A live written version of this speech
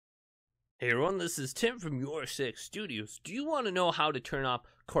Hey everyone, this is Tim from YourSixStudios. Do you want to know how to turn off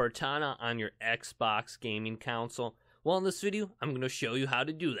Cortana on your Xbox gaming console? Well, in this video, I'm going to show you how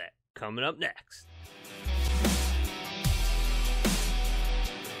to do that. Coming up next.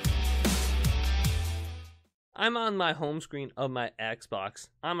 I'm on my home screen of my Xbox.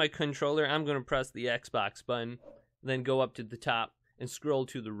 On my controller, I'm going to press the Xbox button, then go up to the top and scroll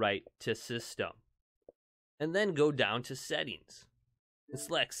to the right to System. And then go down to Settings and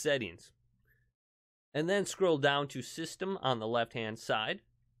select Settings. And then scroll down to System on the left hand side.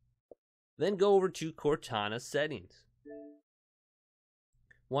 Then go over to Cortana Settings.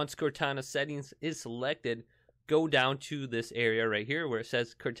 Once Cortana Settings is selected, go down to this area right here where it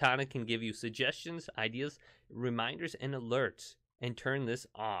says Cortana can give you suggestions, ideas, reminders, and alerts, and turn this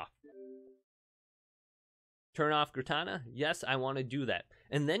off. Turn off Cortana? Yes, I want to do that.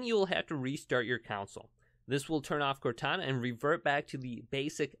 And then you will have to restart your console. This will turn off Cortana and revert back to the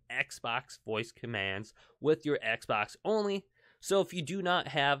basic Xbox voice commands with your Xbox only. So if you do not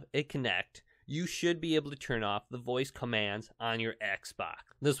have a Kinect, you should be able to turn off the voice commands on your Xbox.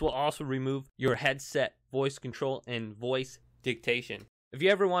 This will also remove your headset voice control and voice dictation. If you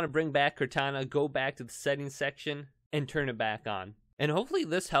ever want to bring back Cortana, go back to the settings section and turn it back on. And hopefully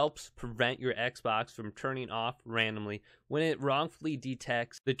this helps prevent your Xbox from turning off randomly when it wrongfully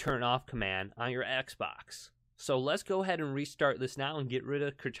detects the turn off command on your Xbox. So let's go ahead and restart this now and get rid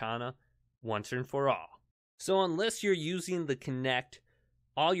of Cortana once and for all. So unless you're using the Kinect,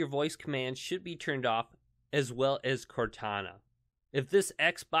 all your voice commands should be turned off as well as Cortana. If this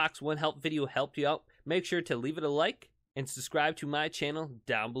Xbox One Help video helped you out, make sure to leave it a like and subscribe to my channel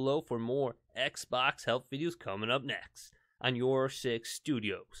down below for more Xbox Help videos coming up next on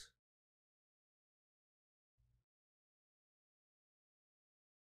YourSixStudios.